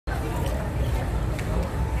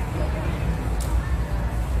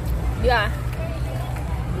Yeah.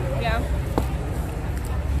 Yeah.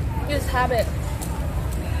 Just have it.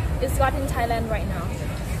 It's got in Thailand right now.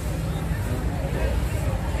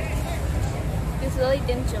 It's really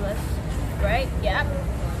dangerous, right? Yeah.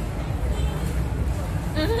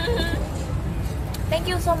 Thank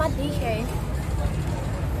you so much, DK.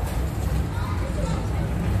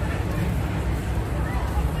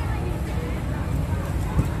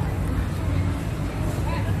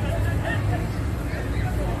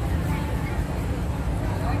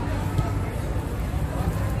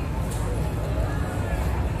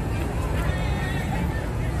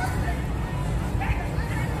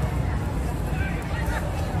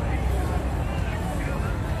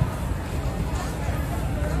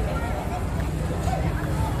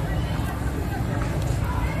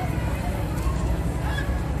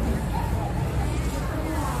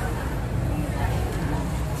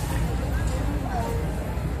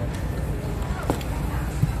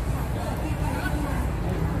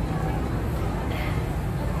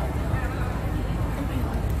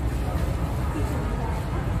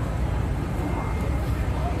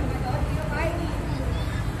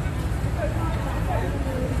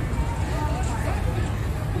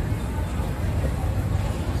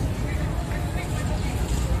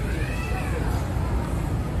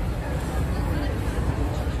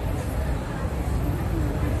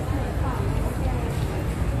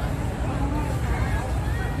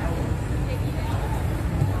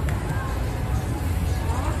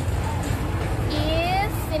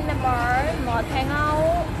 Hang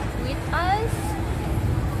out with us.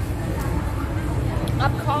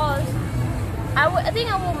 Of course, I think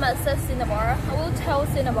I will message Cinnabar. I will tell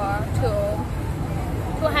Cinnabar to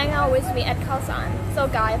hang out with me at Khao San. So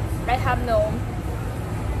guys, I have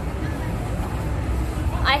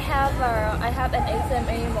an exam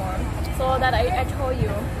anymore. So that I told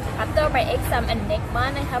you, after my exam and next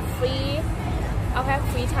month I'll have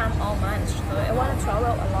free time all month. So I want to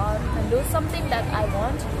travel a lot and do something that I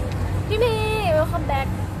want. พี่เมย์ welcome back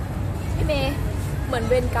พี่เมย์เหมือน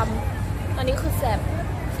เวรกรรมตอนนี้คือแสบ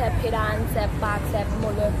เพดานแสบปากแสบหม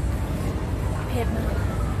ดเลยเผ็ดมาก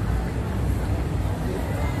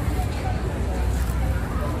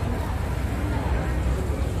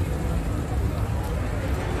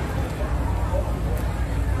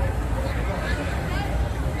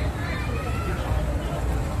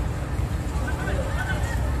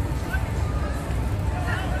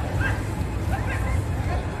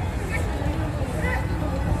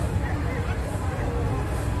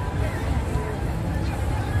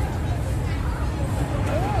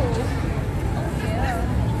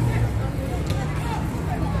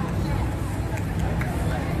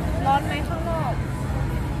ร้อนไหมข้างนอก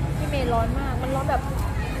พี่เมย์ร้อนมากมันร้อนแบบ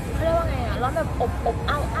เขาเรียกว่าไงอ่ะร้อนแบบอบ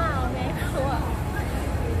อ้าวไงเขาอะ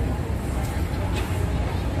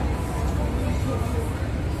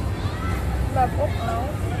แบบอบอ้าว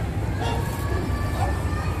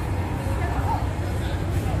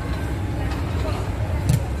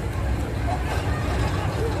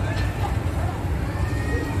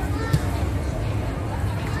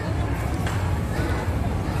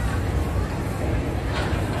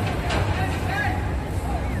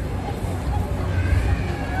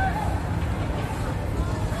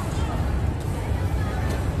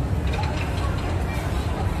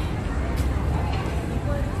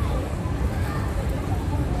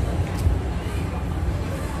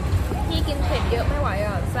เยอะไม่ไหว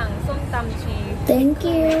อ่ะสั่งส้มตำชี Thank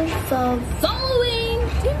you for following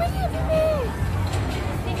ที่ไม่พี่เมย์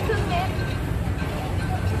นี่ครึ่งเม็ด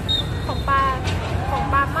ของปล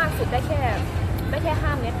ามากสุดได้แค่5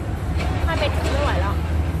 เม็ด5 เม็ดคือไม่ไหวแล้ว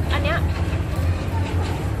อันเนี้ย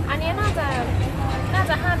น่า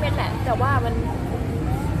จะ5 เม็ดแหละแต่ว่า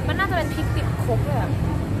มันน่าจะเป็นพริกติดครบเลยอ่ะ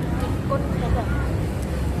ติดก้นครบแบบ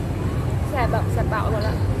แสบปากหมดแ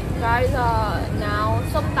ล้วGuys, now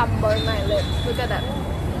ส้มตำ burn my lip. Look at that.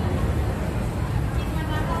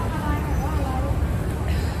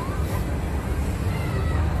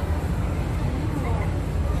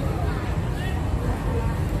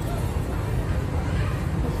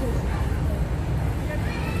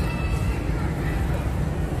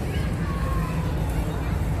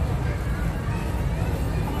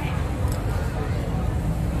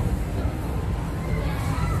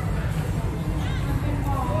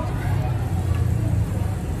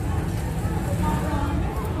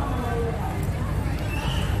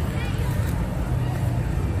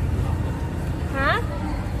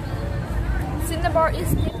 Cinnabar is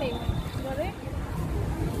sleeping. Really?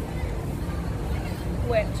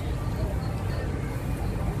 Wait.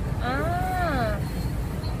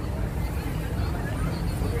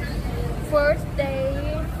 First day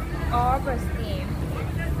of the steam.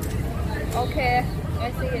 Okay,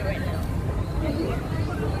 I see it right now.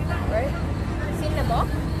 Right? Cinnabon?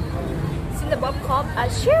 Cinnabon called a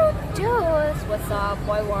shoot juice. What's up,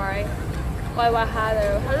 boy?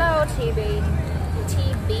 Hello. Hello, TB.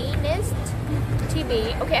 TB Nist? TB.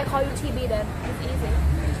 Okay, I call you TB then. It's easy.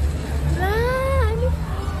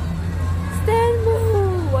 Stanmu,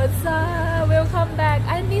 what's up? Welcome back.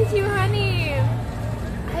 I miss you, honey.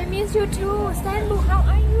 I miss you too. Stanmu, how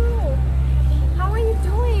are you? How are you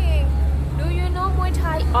doing? Do you know Muay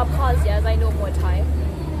Thai? Of course, yes, I know Muay Thai.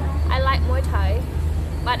 I like Muay Thai,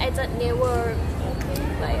 but I just never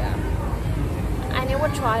I never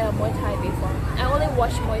tried a Muay Thai before. I only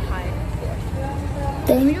watch Muay Thai.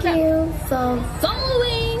 Thank you for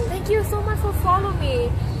following. Thank you so much for following me.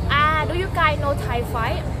 Do you guys know Thai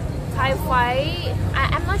fight? Thai fight.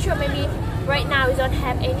 I'm not sure. Maybe right now we don't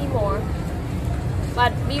have anymore.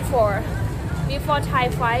 But before Thai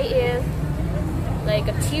fight is like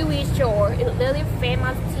a TV show. It's a really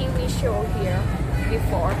famous TV show here.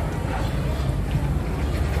 Before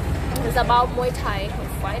it's about Muay Thai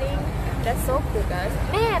fighting. That's so cool, guys.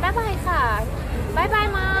 แม่ bye bye ค่ะ bye bye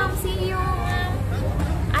mom, see you mom.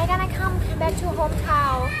 I gonna come back to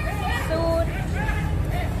hometown soon.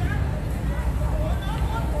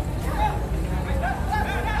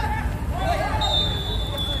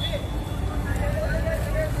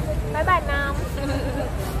 Bye bye mom.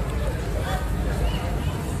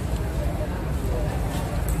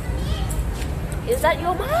 Is that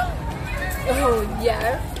your mom? Oh yeah.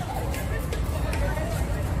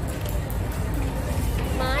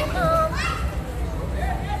 My mom.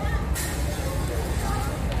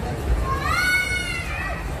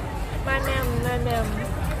 My name.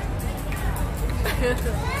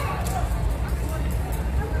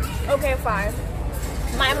 Okay, fine.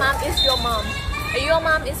 My mom is your mom. Your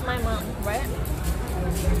mom is my mom, right?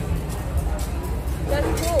 That's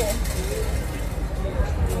cool.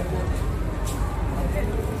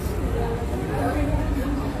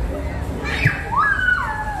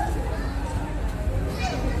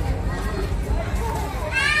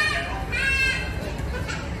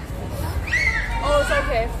 Oh, it's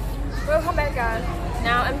okay. Welcome back, guys.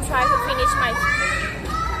 Now I'm trying to finish my.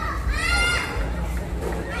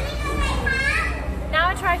 Now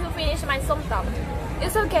I try to finish my som tam.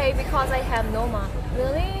 It's okay because I have no mom.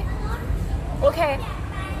 Really? Okay.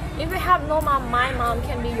 If you have no mom, my mom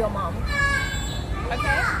can be your mom.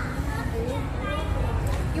 Okay?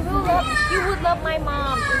 You would love my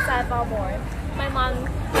mom inside Balboy. My mom,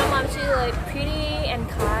 she's like pretty and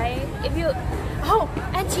kind. If you,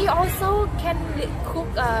 and she also can cook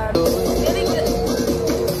really good.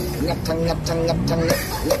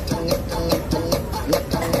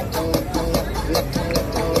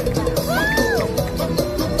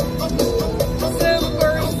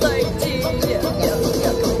 Super exciting. Yeah.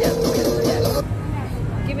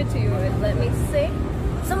 Give it to you. Let me see.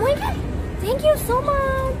 Someone, thank you so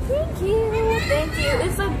much. Thank you.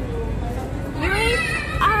 It's a great.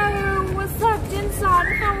 What's up, Jinsan?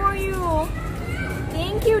 How are you?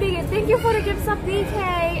 Thank you, DK. Thank you for the gift sub, DK.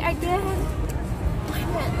 Again. I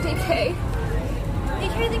meant DK.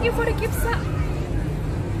 DK, thank you for the gift sub.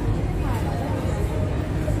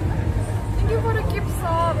 Thank you for the gift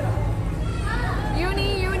sub.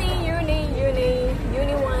 Uni 1.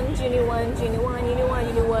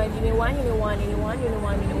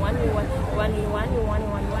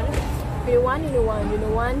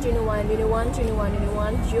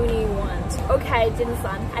 Okay,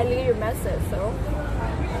 Jinsan, I leave your message. So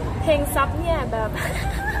เพลงซับเนี่ยแบบ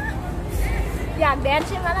อยากแดนใ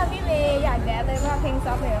ช่ไหมล่ะพี่เมย์อยากแดนเลยว่าเพลง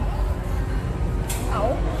ซับเนี่ยเอา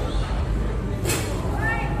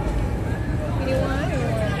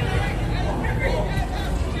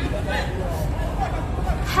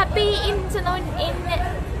Happy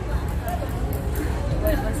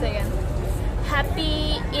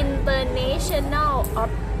International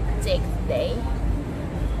Object Day.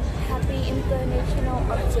 Happy International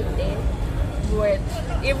Object Day. Wait,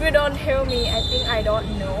 if you don't tell me, I think I don't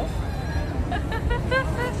know.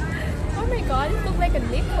 Oh my god, it looks like a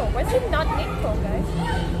nickel. Why is it not nickel, guys?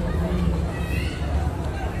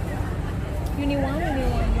 Uni 1.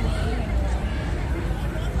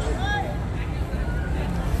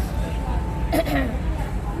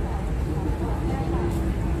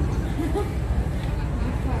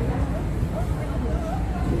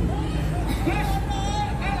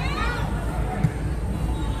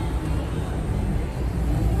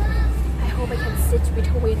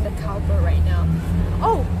 Between the counter right now.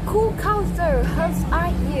 Oh, cool counter. How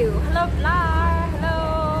are you? Hello, Blar. Hello.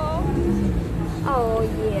 Oh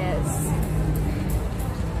yes.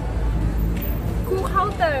 Cool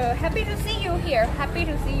counter. Happy to see you here.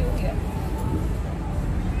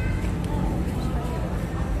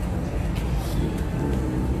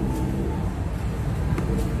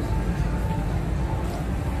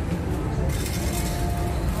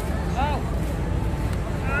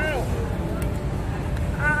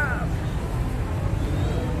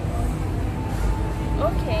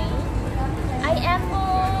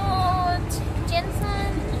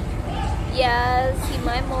 he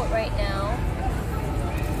my mode right now?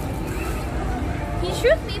 He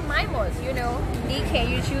should be my mode, you know. DK,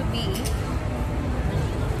 you should be.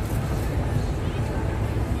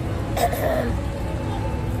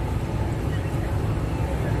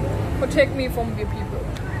 Protect me from the people.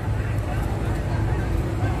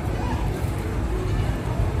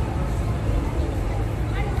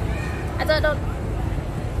 I don't.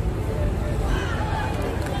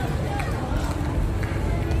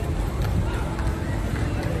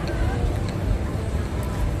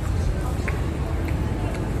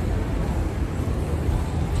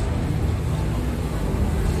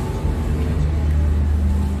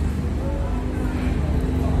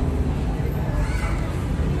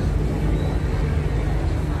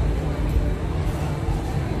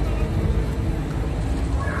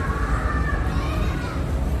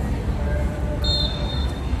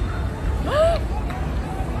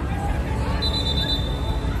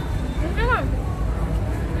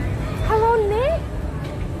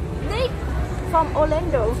 From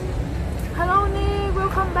Orlando. Hello Nick,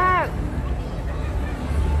 welcome back.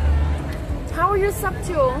 How are you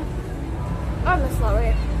subtle? Oh, I'm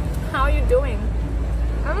sorry. How are you doing?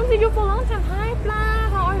 I don't see you for a long time. Hi Pla,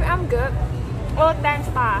 how are you? I'm good. Oh, thanks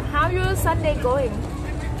Pa. How your Sunday going?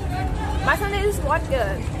 My Sunday is what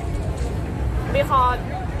good? Because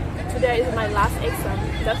today is my last exam.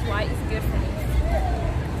 That's why it's good for me.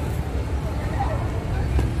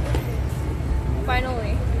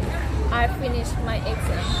 Finally, I finished my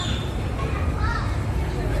exam.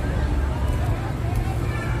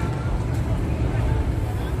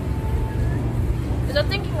 I'm just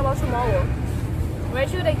thinking about tomorrow. Where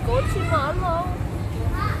should I go tomorrow?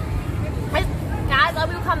 Guys, I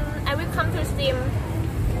will come to stream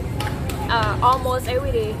almost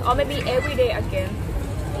every day, or maybe every day again.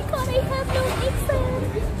 Because I have no exam.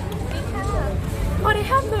 Oh, they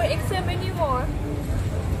have no exam anymore.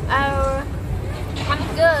 I'm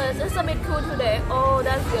good. It's a bit cool today. Oh,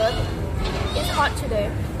 that's good. It's hot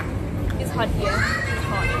today. It's hot here. It's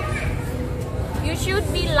hot. You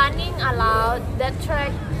should be running around that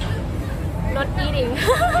track, not eating.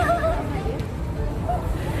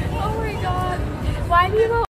 Oh my god. Why people